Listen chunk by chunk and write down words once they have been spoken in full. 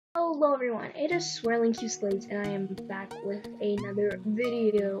Hello everyone, it is Swirling Q Slates and I am back with another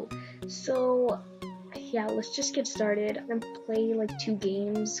video. So yeah, let's just get started. I'm gonna play like 2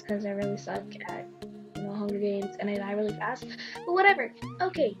 games because I really suck at Hunger Games and I die really fast. But whatever.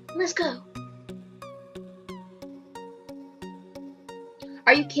 Okay, let's go.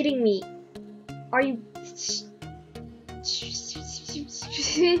 Are you kidding me? Are you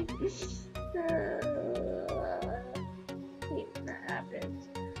that happens.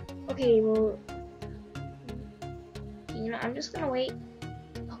 Okay, well, I'm just gonna wait.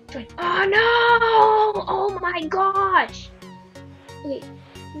 Oh no! Oh my gosh! Wait,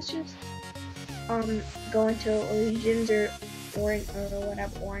 let's just go into illusions or orange or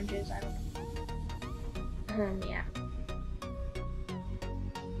whatever oranges. I don't know. Yeah.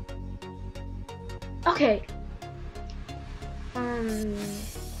 Okay.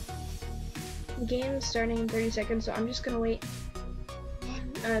 The game is starting in 30 seconds, so I'm just gonna wait.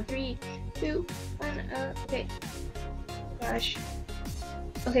 3, 2, 1. Okay. Gosh.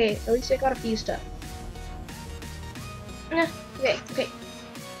 Okay, at least I got a few stuff. Okay.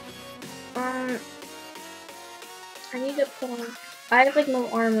 I need to put on. I have like no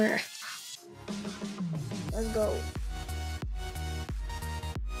armor. Let's go.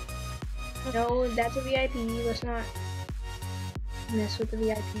 No, that's a VIP. Let's not mess with the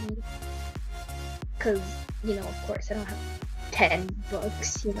VIP. Cause of course, I don't have $10,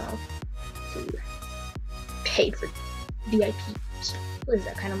 to pay for VIP. What is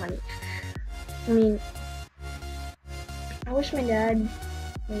that kind of money? I mean, I wish my dad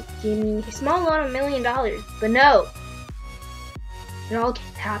gave me a small loan of $1 million, but no, it all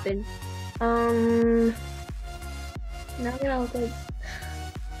can't happen. Now I'm gonna look like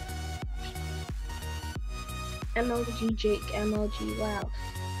MLG Jake. MLG. Wow,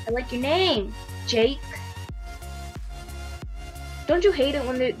 I like your name, Jake. Don't you hate it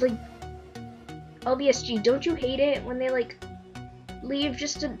when they LBSG? Don't you hate it when they leave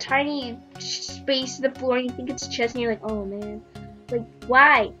just a tiny space in the floor and you think it's a chest and you're like, oh man,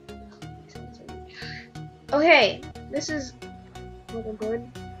 why? Okay, this is a little good.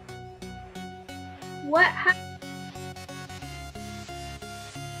 What happened?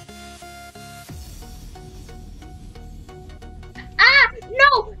 Ah!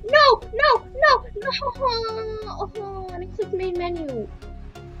 No! Oh, and I clicked main menu.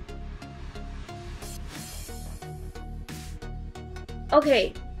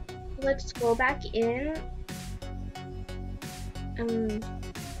 Okay, let's go back in and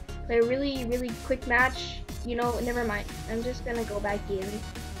play a really quick match. Never mind. I'm just gonna go back in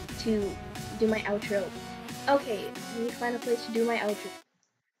to do my outro. Okay, let me find a place to do my outro.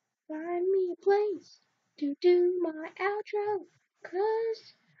 Find me a place to do my outro,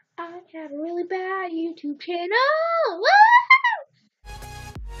 'cause I have a really bad YouTube channel. Woo!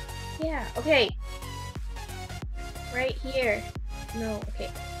 Yeah, okay. Right here. No,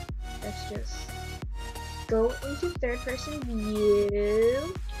 okay. Let's just go into third person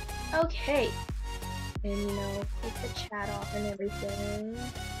view. Okay. And click the chat off and everything.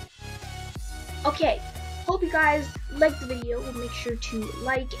 Okay. Hope you guys liked the video. Make sure to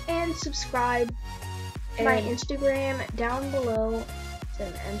like and subscribe. And my Instagram down below. It's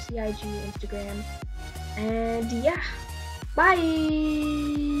an MCIG Instagram. And yeah. Bye!